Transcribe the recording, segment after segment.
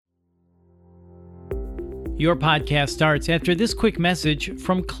Your podcast starts after this quick message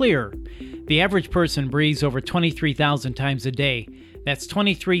from Xlear. The average person breathes over 23,000 times a day. That's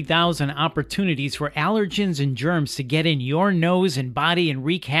 23,000 opportunities for allergens and germs to get in your nose and body and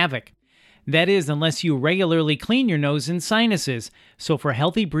wreak havoc. That is, unless you regularly clean your nose and sinuses. So for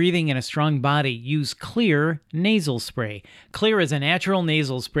healthy breathing and a strong body, use Xlear nasal spray. Xlear is a natural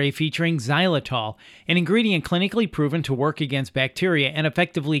nasal spray featuring xylitol, an ingredient clinically proven to work against bacteria and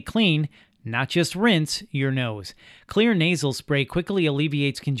effectively clean, not just rinse, your nose. Xlear nasal spray quickly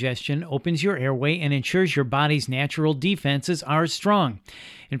alleviates congestion, opens your airway, and ensures your body's natural defenses are strong.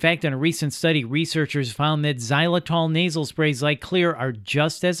 In fact, in a recent study, researchers found that xylitol nasal sprays like Xlear are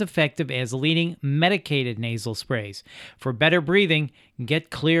just as effective as leading medicated nasal sprays. For better breathing, get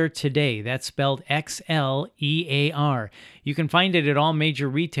Xlear today. That's spelled Xlear. You can find it at all major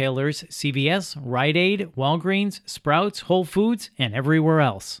retailers, CVS, Rite Aid, Walgreens, Sprouts, Whole Foods, and everywhere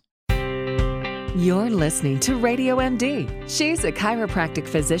else. You're listening to Radio MD. She's a chiropractic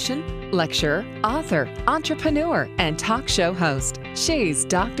physician, lecturer, author, entrepreneur, and talk show host. She's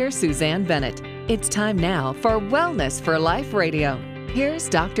Dr. Suzanne Bennett. It's time now for Wellness for Life Radio. Here's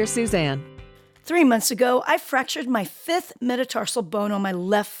Dr. Suzanne. 3 months ago, I fractured my fifth metatarsal bone on my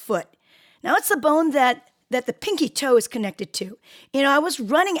left foot. Now, it's the bone that the pinky toe is connected to. I was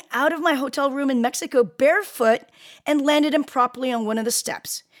running out of my hotel room in Mexico barefoot and landed improperly on one of the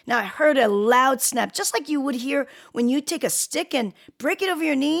steps. Now, I heard a loud snap, just like you would hear when you take a stick and break it over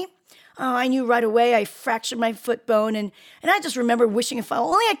your knee. Oh, I knew right away I fractured my foot bone, and I just remember wishing if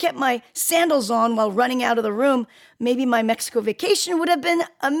only I kept my sandals on while running out of the room, maybe my Mexico vacation would have been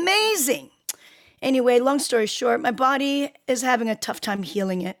amazing. Anyway, long story short, my body is having a tough time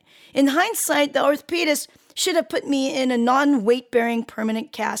healing it. In hindsight, the orthopedist should have put me in a non-weight-bearing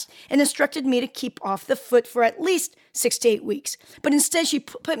permanent cast and instructed me to keep off the foot for at least 6 to 8 weeks. But instead, she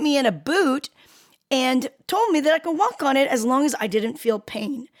put me in a boot and told me that I could walk on it as long as I didn't feel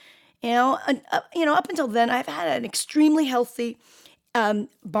pain. Up until then, I've had an extremely healthy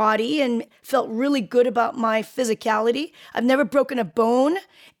body and felt really good about my physicality. I've never broken a bone,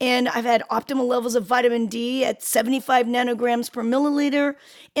 and I've had optimal levels of vitamin D at 75 nanograms per milliliter,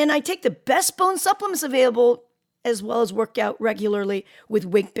 and I take the best bone supplements available as well as work out regularly with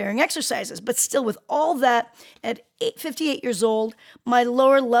weight-bearing exercises. But still, with all that, at 58 years old, my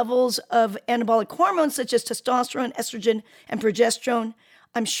lower levels of anabolic hormones such as testosterone, estrogen, and progesterone,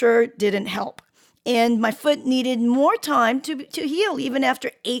 I'm sure didn't help. And my foot needed more time to heal even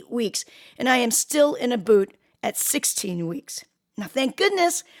after 8 weeks. And I am still in a boot at 16 weeks. Now, thank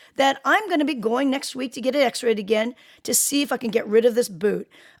goodness that I'm going to be going next week to get it x-rayed again to see if I can get rid of this boot.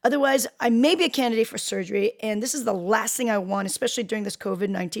 Otherwise, I may be a candidate for surgery. And this is the last thing I want, especially during this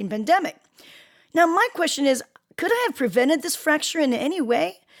COVID-19 pandemic. Now, my question is, could I have prevented this fracture in any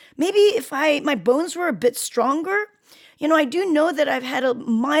way? Maybe if my bones were a bit stronger? I do know that I've had a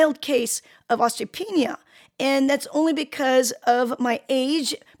mild case of osteopenia, and that's only because of my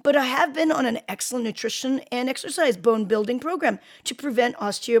age, but I have been on an excellent nutrition and exercise bone building program to prevent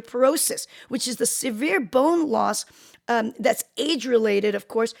osteoporosis, which is the severe bone loss that's age-related, of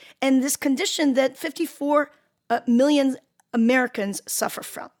course, and this condition that 54 million Americans suffer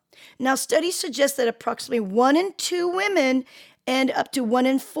from. Now, studies suggest that approximately 1 in 2 women and up to 1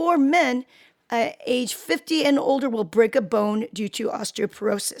 in 4 men age 50 and older will break a bone due to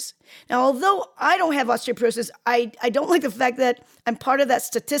osteoporosis. Now, although I don't have osteoporosis, I don't like the fact that I'm part of that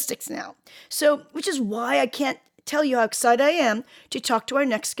statistics now. So, which is why I can't tell you how excited I am to talk to our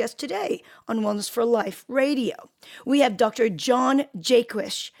next guest today on Wellness for Life Radio. We have Dr. John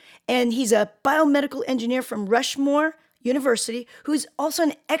Jaquish, and he's a biomedical engineer from Rushmore University, who's also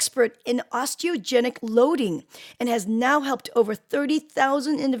an expert in osteogenic loading and has now helped over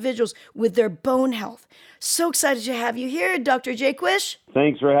 30,000 individuals with their bone health. So excited to have you here, Dr. Jaquish.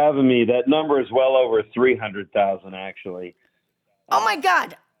 Thanks for having me. That number is well over 300,000, actually. Oh, my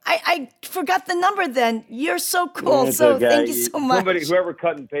God. I forgot the number then. You're so cool. Yeah, so okay. Thank you so much. Whoever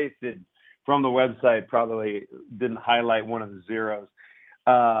cut and pasted from the website probably didn't highlight one of the zeros.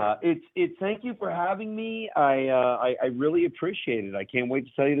 Thank you for having me. I really appreciate it. I can't wait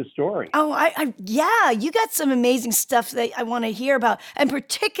to tell you the story. Oh, yeah, you got some amazing stuff that I want to hear about, and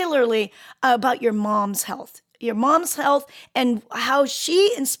particularly about your mom's health. Your mom's health and how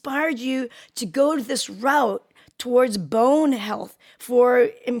she inspired you to go to this route towards bone health for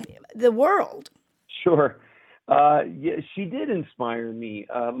the world. Sure. Yeah, she did inspire me,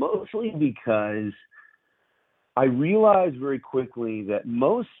 mostly because I realized very quickly that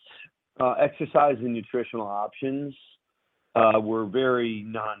most exercise and nutritional options were very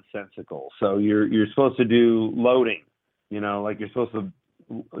nonsensical. So you're supposed to do loading, like you're supposed to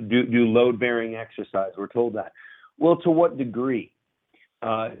do load-bearing exercise. We're told that. Well, to what degree?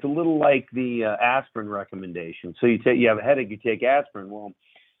 It's a little like the aspirin recommendation. So you have a headache, you take aspirin. Well,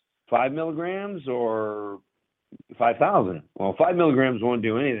 5 milligrams or 5,000? Well, 5 milligrams won't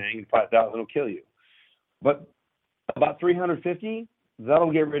do anything. 5,000 will kill you. But about 350,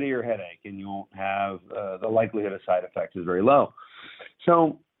 that'll get rid of your headache, and you won't have the likelihood of side effects is very low.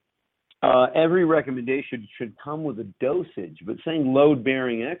 So every recommendation should come with a dosage. But saying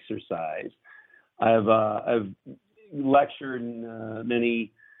load-bearing exercise, I've lectured in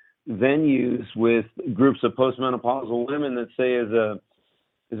many venues with groups of postmenopausal women that say,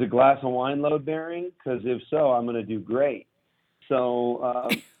 is a glass of wine load-bearing? Because if so, I'm going to do great. So,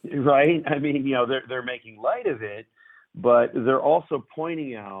 right? I mean, they're making light of it, but they're also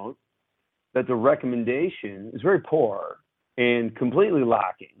pointing out that the recommendation is very poor and completely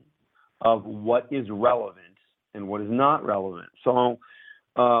lacking of what is relevant and what is not relevant. So,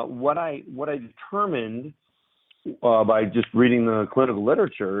 what I determined by just reading the clinical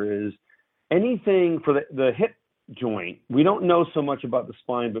literature is anything for the hip joint. We don't know so much about the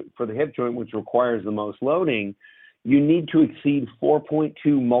spine, but for the hip joint, which requires the most loading, you need to exceed 4.2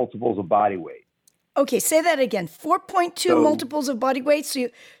 multiples of body weight. Okay, say that again. 4.2 multiples of body weight.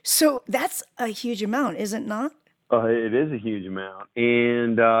 So that's a huge amount, is it not? It is a huge amount.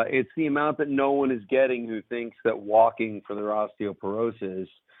 And it's the amount that no one is getting who thinks that walking for their osteoporosis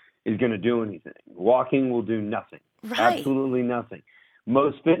is going to do anything. Walking will do nothing. Right. Absolutely nothing.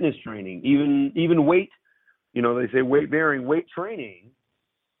 Most fitness training, even weight, they say weight-bearing, weight training,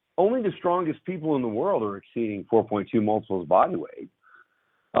 only the strongest people in the world are exceeding 4.2 multiples body weight.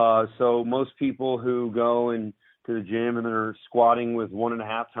 So most people who go to the gym and they're squatting with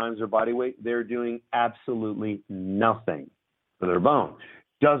 1.5 times their body weight, they're doing absolutely nothing for their bone.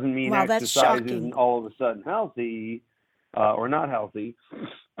 Doesn't mean exercise isn't all of a sudden healthy or not healthy.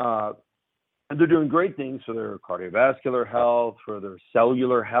 And they're doing great things for their cardiovascular health, for their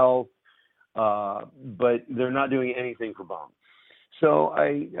cellular health, but they're not doing anything for bone. So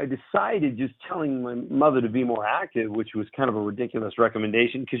I decided just telling my mother to be more active, which was kind of a ridiculous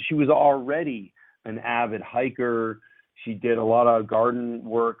recommendation because she was already an avid hiker. She did a lot of garden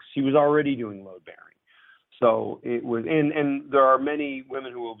work. She was already doing load bearing. So it was, and there are many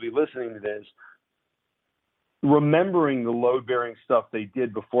women who will be listening to this, remembering the load bearing stuff they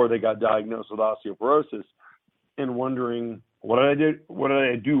did before they got diagnosed with osteoporosis and wondering, what did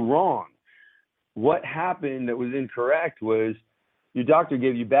I do wrong? What happened that was incorrect was your doctor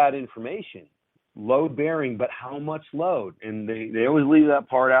gave you bad information. Load bearing, but how much load? And they always leave that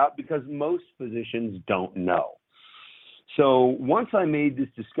part out because most physicians don't know. So once I made this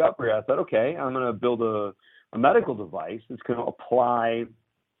discovery, I thought, okay, I'm going to build a medical device that's going to apply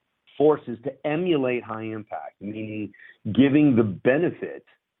forces to emulate high impact, meaning giving the benefit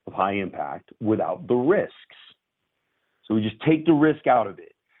of high impact without the risks. So we just take the risk out of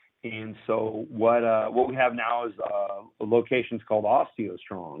it. And so what we have now is locations called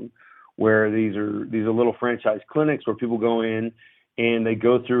OsteoStrong, where these are little franchise clinics where people go in and they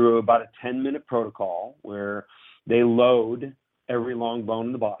go through about a 10-minute protocol where they load every long bone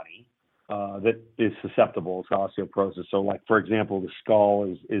in the body that is susceptible to osteoporosis. So, like, for example, the skull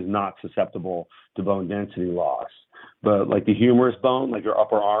is not susceptible to bone density loss. But like the humerus bone, like your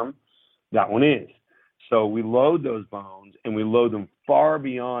upper arm, that one is. So we load those bones and we load them far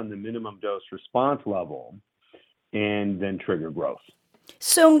beyond the minimum dose response level and then trigger growth.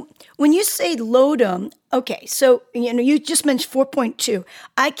 So when you say load them, okay, so you just mentioned 4.2.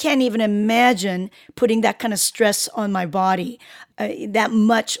 I can't even imagine putting that kind of stress on my body, that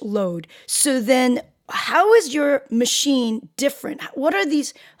much load. So then how is your machine different?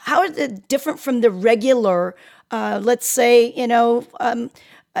 How are they different from the regular, let's say,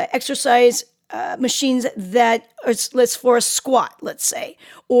 exercise machines that are for a squat, let's say,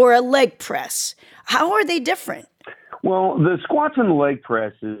 or a leg press? How are they different? Well, the squats and the leg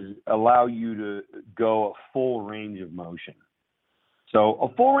presses allow you to go a full range of motion. So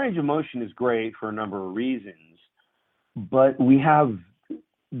a full range of motion is great for a number of reasons, but we have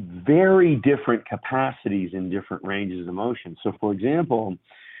very different capacities in different ranges of motion. So, for example,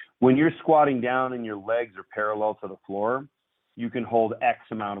 when you're squatting down and your legs are parallel to the floor, you can hold X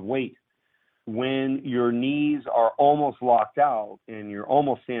amount of weight. When your knees are almost locked out and you're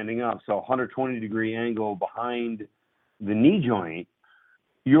almost standing up, so 120-degree angle behind the knee joint,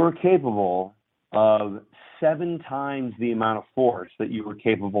 you're capable of 7 times the amount of force that you were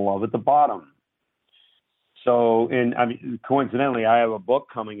capable of at the bottom. So, and I mean, coincidentally, I have a book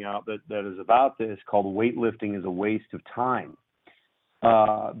coming out that is about this called Weightlifting is a Waste of Time,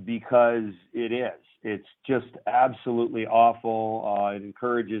 because it is. It's just absolutely awful. It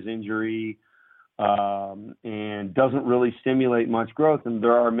encourages injury and doesn't really stimulate much growth. And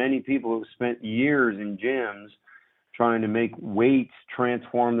there are many people who've spent years in gyms trying to make weights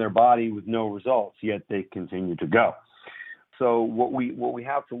transform their body with no results, yet they continue to go. So what we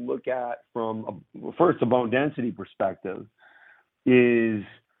have to look at from first a bone density perspective is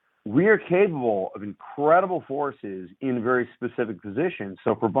we are capable of incredible forces in very specific positions.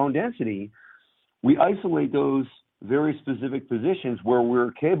 So for bone density, we isolate those very specific positions where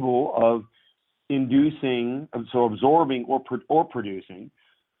we're capable of inducing, so absorbing or producing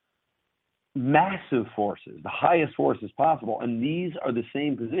massive forces, the highest forces possible. And these are the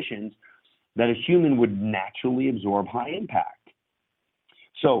same positions that a human would naturally absorb high impact.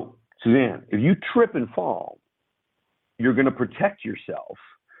 So, Suzanne, if you trip and fall, you're going to protect yourself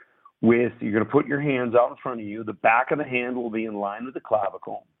you're going to put your hands out in front of you. The back of the hand will be in line with the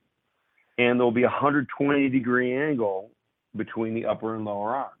clavicle, and there'll be a 120-degree angle between the upper and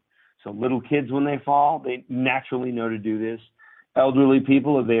lower arm. So little kids, when they fall, they naturally know to do this. Elderly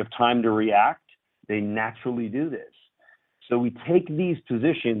people, if they have time to react, they naturally do this. So we take these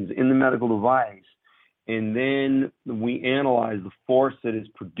positions in the medical device, and then we analyze the force that is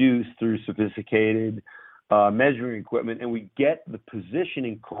produced through sophisticated measuring equipment, and we get the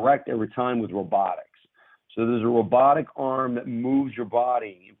positioning correct every time with robotics. So there's a robotic arm that moves your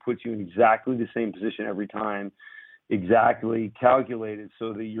body and puts you in exactly the same position every time, exactly calculated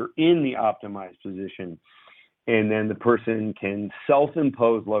so that you're in the optimized position. And then the person can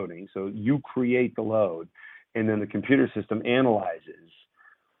self-impose loading. So you create the load, and then the computer system analyzes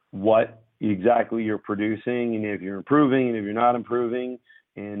what exactly you're producing, and if you're improving, and if you're not improving.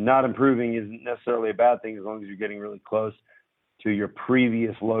 And not improving isn't necessarily a bad thing as long as you're getting really close to your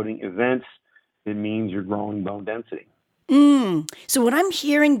previous loading events. It means you're growing bone density. So what I'm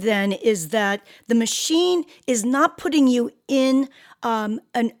hearing then is that the machine is not putting you in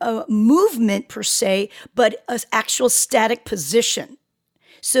a movement per se, but an actual static position,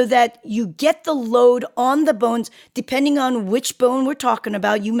 so that you get the load on the bones, depending on which bone we're talking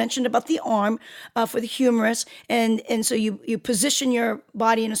about. You mentioned about the arm for the humerus, and so you position your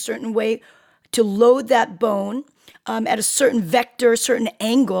body in a certain way to load that bone at a certain vector, certain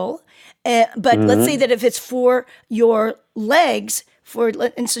angle. But let's say that if it's for your legs, for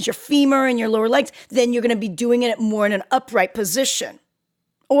instance, your femur and your lower legs, then you're going to be doing it more in an upright position,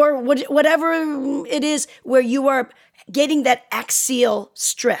 or whatever it is where you are getting that axial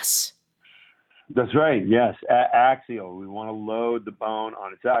stress. That's right. Yes. Axial. We want to load the bone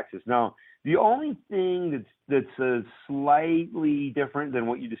on its axis. Now, the only thing that's slightly different than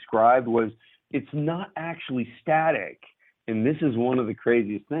what you described was it's not actually static. And this is one of the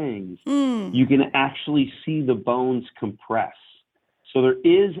craziest things. You can actually see the bones compress. So there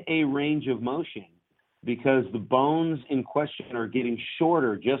is a range of motion because the bones in question are getting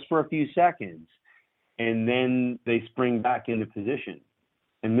shorter just for a few seconds, and then they spring back into position.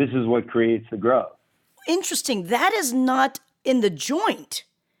 And this is what creates the growth. Interesting. That is not in the joint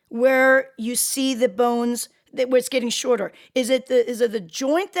where you see the bones where it's getting shorter. Is it the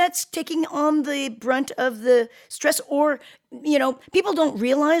joint that's taking on the brunt of the stress? Or, people don't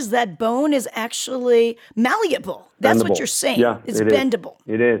realize that bone is actually malleable. That's bendable. What you're saying. Yeah, it's bendable.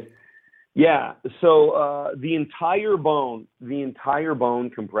 It is. Yeah. So the entire bone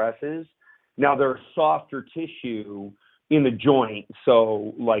compresses. Now there's softer tissue in the joint.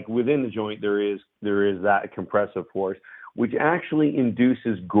 So like within the joint, there is that compressive force, which actually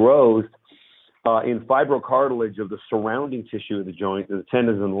induces growth in fibrocartilage of the surrounding tissue of the joint. The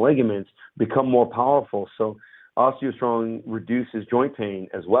tendons and the ligaments become more powerful. So OsteoStrong reduces joint pain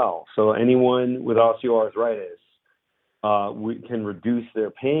as well. So anyone with osteoarthritis can reduce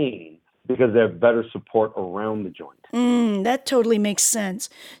their pain because they have better support around the joint. That totally makes sense.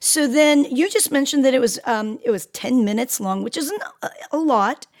 So then you just mentioned that it was 10 minutes long, which isn't a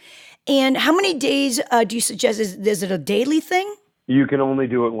lot. And how many days do you suggest? Is it a daily thing? You can only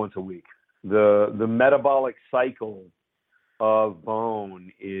do it once a week. The metabolic cycle of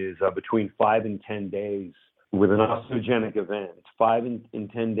bone is between 5 and 10 days with an osteogenic event. It's 5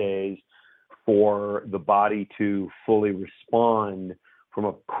 and 10 days for the body to fully respond from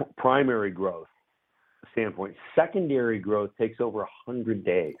a primary growth standpoint. Secondary growth takes over 100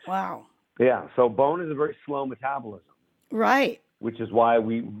 days. Wow. Yeah, so bone is a very slow metabolism. Right. Which is why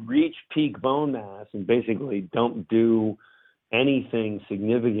we reach peak bone mass and basically don't do anything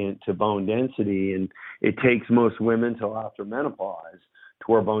significant to bone density. And it takes most women till after menopause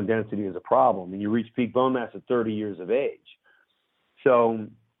to where bone density is a problem. And you reach peak bone mass at 30 years of age. So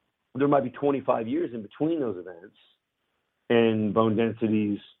there might be 25 years in between those events, and bone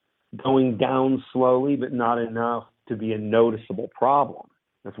density's going down slowly, but not enough to be a noticeable problem.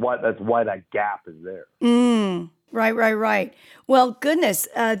 That's why that gap is there. Right. Well, goodness,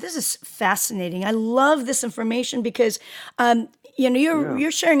 this is fascinating. I love this information because,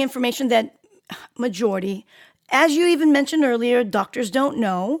 you're sharing information that majority, as you even mentioned earlier, doctors don't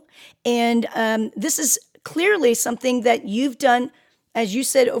know. And this is clearly something that you've done, as you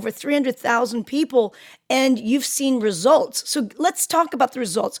said, over 300,000 people, and you've seen results. So let's talk about the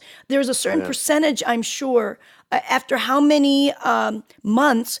results. There's a certain percentage, I'm sure, after how many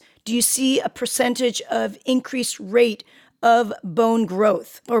months do you see a percentage of increased rate of bone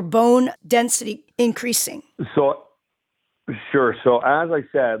growth or bone density increasing? So, sure. So as I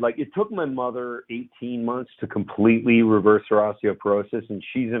said, like, it took my mother 18 months to completely reverse her osteoporosis, and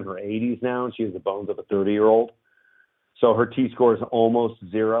she's in her 80s now, and she has the bones of a 30-year-old. So her T-score is almost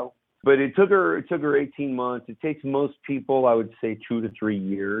 0. But it took her 18 months. It takes most people, I would say, 2 to 3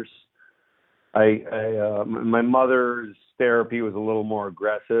 years. My mother's therapy was a little more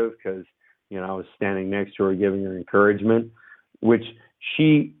aggressive because, I was standing next to her giving her encouragement, which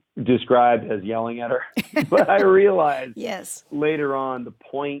she described as yelling at her. But I realized later on the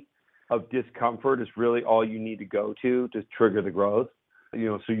point of discomfort is really all you need to go to trigger the growth. So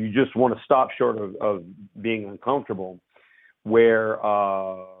you just want to stop short of being uncomfortable, where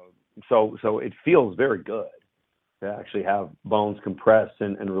so it feels very good to actually have bones compressed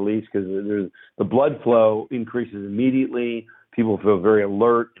and released, because the blood flow increases immediately. People feel very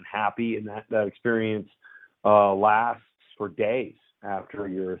alert and happy, and that experience lasts for days after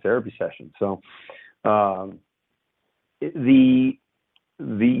your therapy session. So the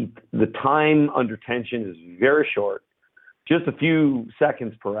time under tension is very short, just a few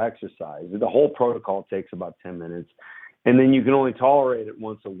seconds per exercise. The whole protocol takes about 10 minutes. And then you can only tolerate it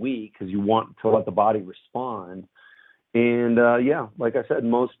once a week because you want to let the body respond. And like I said,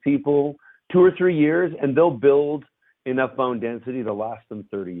 most people 2 or 3 years, and they'll build enough bone density to last them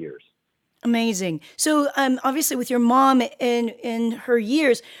 30 years. Amazing. So obviously with your mom in her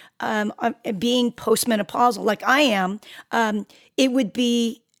years, being postmenopausal like I am, it would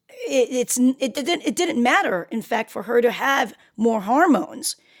be, it didn't matter, in fact, for her to have more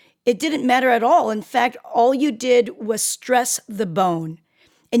hormones. It didn't matter at all. In fact, all you did was stress the bone.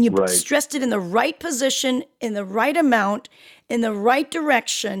 And you stressed it in the right position, in the right amount, in the right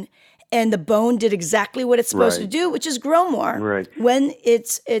direction, and the bone did exactly what it's supposed to do, which is grow more when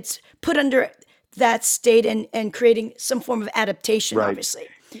it's put under that state and creating some form of adaptation, obviously.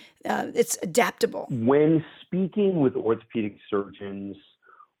 It's adaptable. When speaking with orthopedic surgeons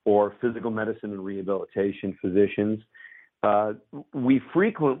or physical medicine and rehabilitation physicians, we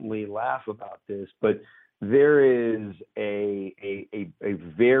frequently laugh about this, but there is a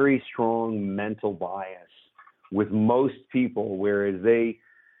very strong mental bias with most people, whereas they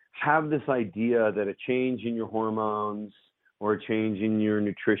have this idea that a change in your hormones or a change in your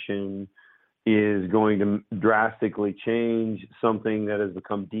nutrition is going to drastically change something that has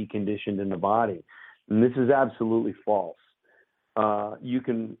become deconditioned in the body. And this is absolutely false.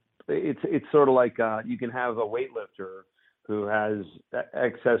 It's sort of like you can have a weightlifter who has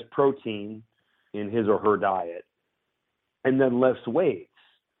excess protein in his or her diet and then lifts weights.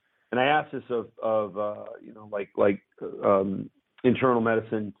 And I ask this of internal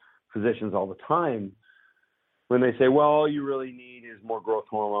medicine physicians all the time when they say, well, all you really need is more growth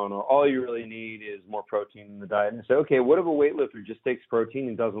hormone, or all you really need is more protein in the diet. And I say, okay, what if a weightlifter just takes protein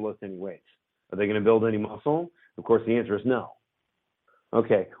and doesn't lift any weights? Are they going to build any muscle? Of course, the answer is no.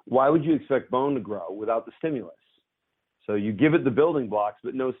 Okay, why would you expect bone to grow without the stimulus? So you give it the building blocks,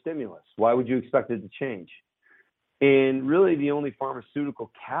 but no stimulus. Why would you expect it to change? And really the only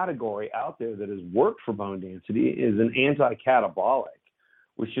pharmaceutical category out there that has worked for bone density is an anti-catabolic,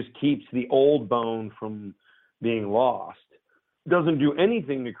 which just keeps the old bone from being lost, doesn't do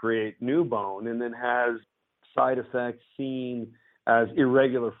anything to create new bone, and then has side effects seen as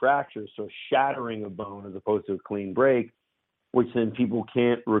irregular fractures, so shattering of bone as opposed to a clean break, which then people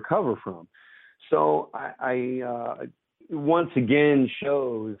can't recover from. So I once again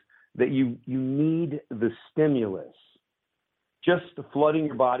shows that you need the stimulus. Just flooding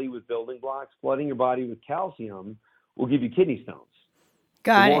your body with building blocks, flooding your body with calcium will give you kidney stones.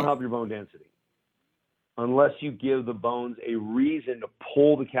 It won't help your bone density unless you give the bones a reason to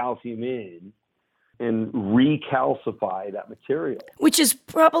pull the calcium in and recalcify that material. Which is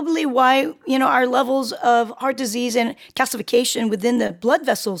probably why, our levels of heart disease and calcification within the blood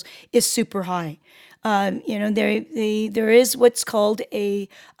vessels is super high. There is what's called a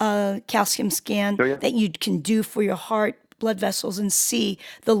calcium scan that you can do for your heart blood vessels and see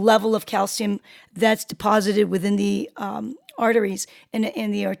the level of calcium that's deposited within the arteries and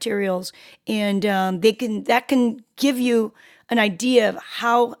the arterioles, and that can give you an idea of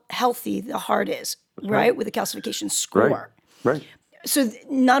how healthy the heart is, right? With the calcification score. Right. So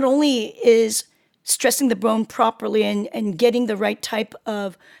not only is stressing the bone properly and getting the right type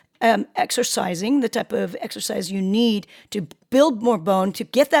of exercising, the type of exercise you need to build more bone, to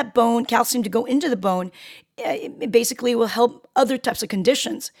get that bone calcium to go into the bone, it basically will help other types of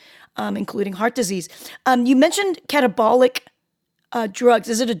conditions, including heart disease. You mentioned catabolic drugs.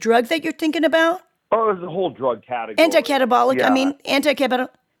 Is it a drug that you're thinking about? Oh, there's a whole drug category. Anti-catabolic. Yeah. I mean, anti-catabolic.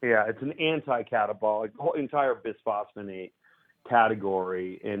 Yeah, it's an anti-catabolic, the whole entire bisphosphonate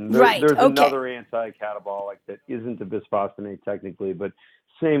category. And there's another anti-catabolic that isn't a bisphosphonate technically, but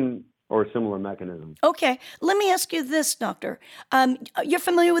same or similar mechanism. Okay. Let me ask you this, doctor. You're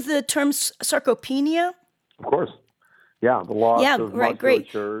familiar with the term sarcopenia? Of course. Yeah, the loss of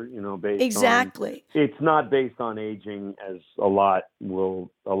musculature, based exactly. It's not based on aging, as a lot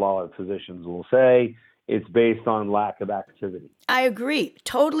of physicians will say. It's based on lack of activity. I agree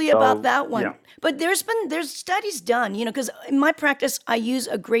totally about that one. Yeah. But there's studies done, because in my practice, I use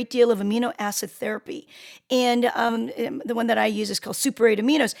a great deal of amino acid therapy. And the one that I use is called Super 8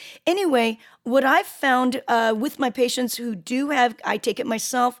 Aminos. Anyway, what I've found with my patients who do have, I take it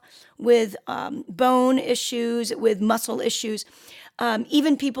myself, with bone issues, with muscle issues,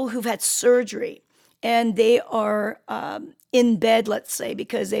 even people who've had surgery, and they are in bed, let's say,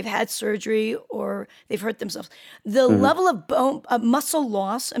 because they've had surgery or they've hurt themselves. The level of muscle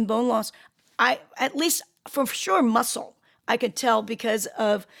loss and bone loss, at least for sure muscle, I could tell because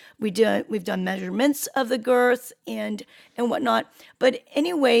of we've done measurements of the girth and whatnot. But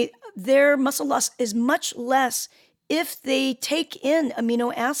anyway, their muscle loss is much less if they take in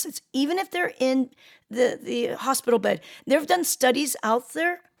amino acids, even if they're in the hospital bed. They've done studies out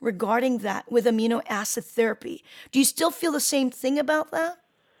there regarding that with amino acid therapy. Do you still feel the same thing about that?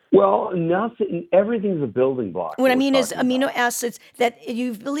 Well, nothing. Everything's a building block. What I mean is amino acids, that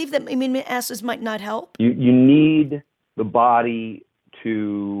you believe that amino acids might not help? You need the body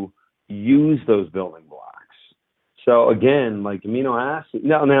to use those building blocks. So again, like amino acids.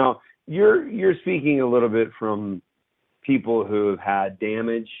 Now you're speaking a little bit from people who have had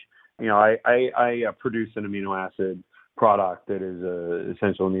damage. I produce an amino acid product that is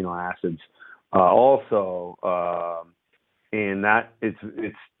essential amino acids and that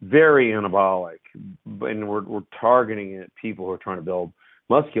it's very anabolic, and we're targeting it at people who are trying to build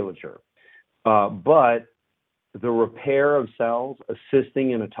musculature, but the repair of cells,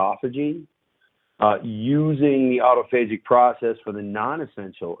 assisting in autophagy, using the autophagic process for the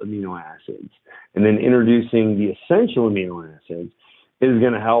non-essential amino acids, and then introducing the essential amino acids is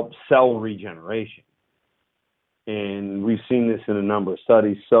going to help cell regeneration. And we've seen this in a number of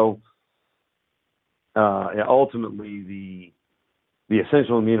studies. So ultimately, the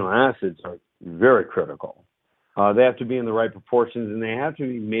essential amino acids are very critical. They have to be in the right proportions, and they have to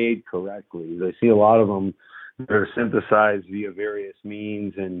be made correctly. I see a lot of them that are synthesized via various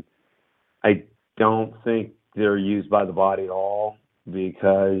means, and I don't think they're used by the body at all,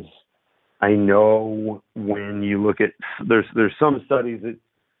 because I know when you look at, there's some studies that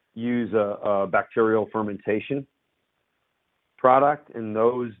use a bacterial fermentation product, and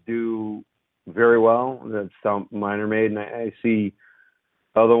those do very well. That's how mine are made. And I see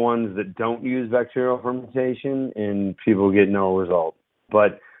other ones that don't use bacterial fermentation, and people get no result.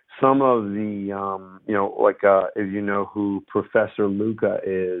 But some of the, if you know who Professor Luca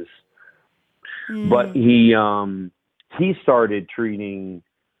is, but he started treating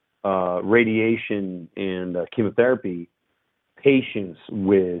radiation and chemotherapy patients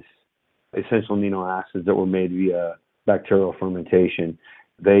with essential amino acids that were made via bacterial fermentation.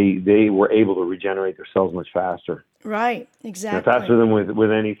 They were able to regenerate their cells much faster. Right, exactly. And faster than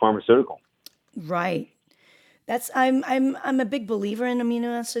with any pharmaceutical. Right. I'm a big believer in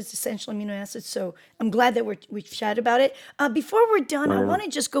amino acids, essential amino acids. So I'm glad that we've chatted about it. Before we're done, I want to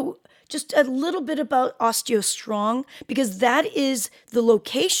just go a little bit about OsteoStrong, because that is the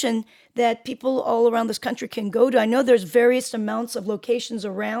location that people all around this country can go to. I know there's various amounts of locations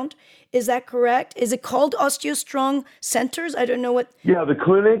around. Is that correct? Is it called OsteoStrong centers? I don't know what. Yeah, the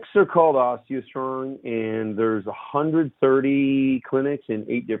clinics are called OsteoStrong, and there's 130 clinics in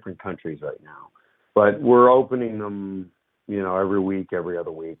 8 different countries right now. But we're opening them, every week, every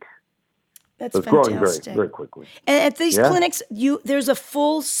other week. That's it's fantastic. Growing very, very quickly. And at these clinics, there's a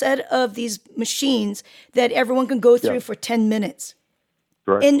full set of these machines that everyone can go through for 10 minutes.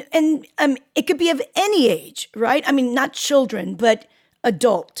 Right. And it could be of any age, right? I mean, not children, but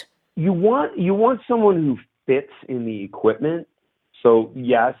adult. You want someone who fits in the equipment. So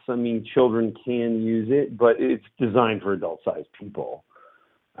yes, I mean, children can use it, but it's designed for adult-sized people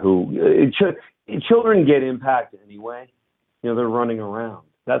children get impact anyway. They're running around.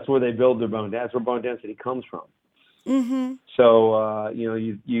 That's where they build their bone. That's where bone density comes from. Mm-hmm. So,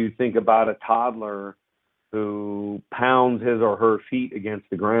 you think about a toddler who pounds his or her feet against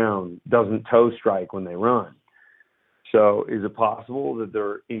the ground, doesn't toe strike when they run. So is it possible that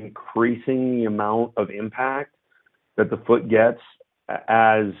they're increasing the amount of impact that the foot gets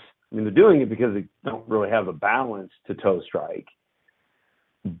they're doing it because they don't really have the balance to toe strike.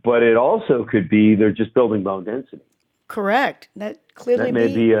 But it also could be they're just building bone density. Correct. That clearly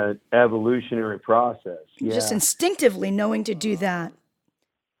may be an evolutionary process. Just instinctively knowing to do that.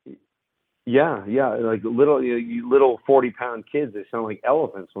 Yeah. Like little 40-pound kids, they sound like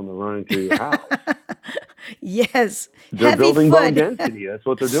elephants when they're running through your house. Yes. They're building bone density. That's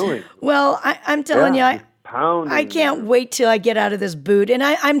what they're doing. Well, I'm telling you, I can't wait till I get out of this boot. And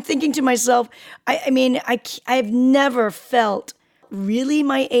I'm thinking to myself, I've never felt really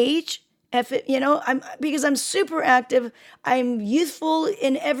my age. Because I'm super active. I'm youthful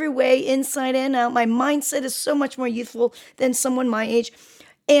in every way, inside and out. My mindset is so much more youthful than someone my age.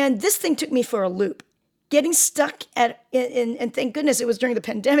 And this thing took me for a loop. Getting stuck and thank goodness it was during the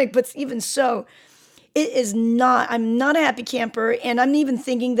pandemic, but even so, I'm not a happy camper. And I'm even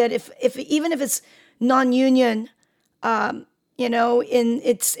thinking that if it's non-union,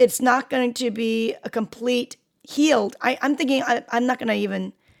 it's not going to be a complete healed. I'm thinking I'm not going to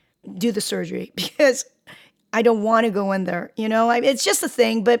even do the surgery because I don't want to go in there. It's just a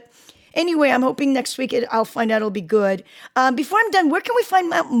thing. But anyway, I'm hoping next week I'll find out it'll be good. Before I'm done, where can we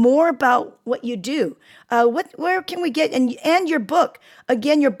find out more about what you do? Where can we get and your book?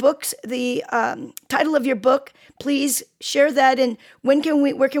 Again, your books, the title of your book. Please share that. And where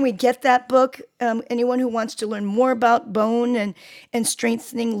can we get that book? Anyone who wants to learn more about bone and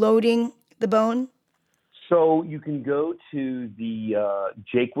strengthening, loading the bone. So you can go to the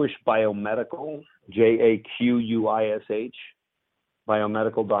Jaquish Biomedical, Jaquish,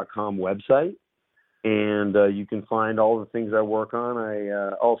 biomedical.com website, and you can find all the things I work on.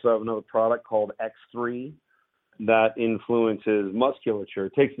 I also have another product called X3 that influences musculature.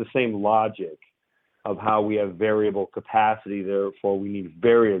 It takes the same logic of how we have variable capacity, therefore we need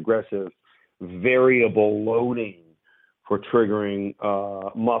very aggressive variable loading for triggering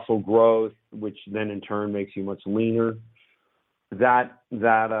muscle growth, which then in turn makes you much leaner. That's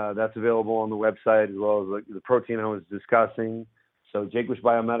available on the website as well as the protein I was discussing. So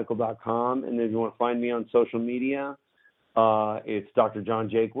jaquishbiomedical.com. And if you want to find me on social media, it's Dr. John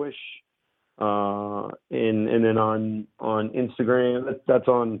Jaquish. And then on Instagram, that's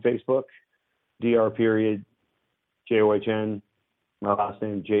on Facebook, Dr. John, my last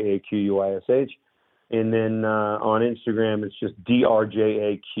name Jaquish. And then on Instagram, it's just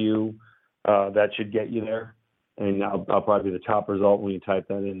DRJAQ. That should get you there. And I'll probably be the top result when you type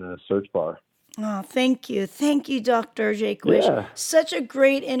that in the search bar. Oh, thank you. Thank you, Dr. Jaquish. Yeah. Such a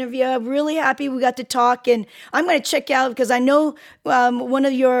great interview. I'm really happy we got to talk. And I'm going to check out because I know one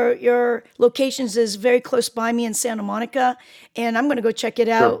of your locations is very close by me in Santa Monica. And I'm going to go check it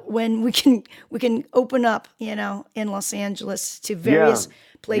out when we can open up, in Los Angeles to various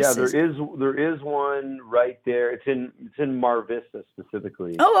places. Yeah, there is one right there. It's in Mar Vista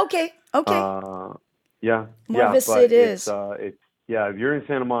specifically. Oh, okay. Mar Vista it is. If you're in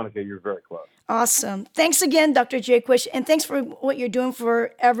Santa Monica, you're very close. Awesome. Thanks again, Dr. Jaquish, and thanks for what you're doing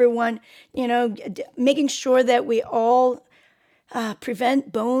for everyone, making sure that we all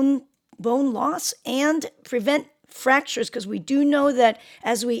prevent bone loss and prevent fractures, because we do know that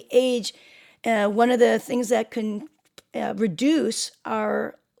as we age, one of the things that can reduce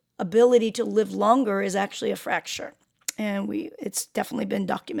our ability to live longer is actually a fracture. And it's definitely been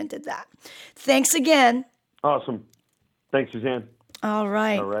documented that. Thanks again. Awesome. Thanks, Suzanne. All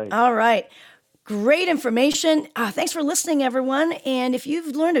right. Great information. Thanks for listening, everyone. And if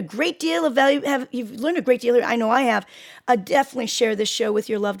you've learned a great deal of value, I know I have, definitely share this show with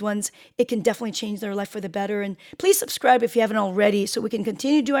your loved ones. It can definitely change their life for the better. And please subscribe if you haven't already so we can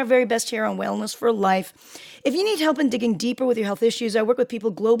continue to do our very best here on Wellness for Life. If you need help in digging deeper with your health issues, I work with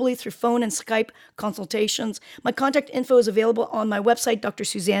people globally through phone and Skype consultations. My contact info is available on my website,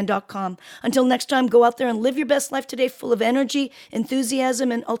 drsuzanne.com. Until next time, go out there and live your best life today full of energy,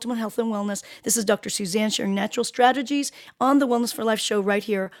 enthusiasm, and ultimate health and wellness. This is Dr. Suzanne sharing natural strategies on the Wellness for Life show right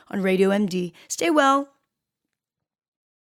here on Radio MD. Stay well.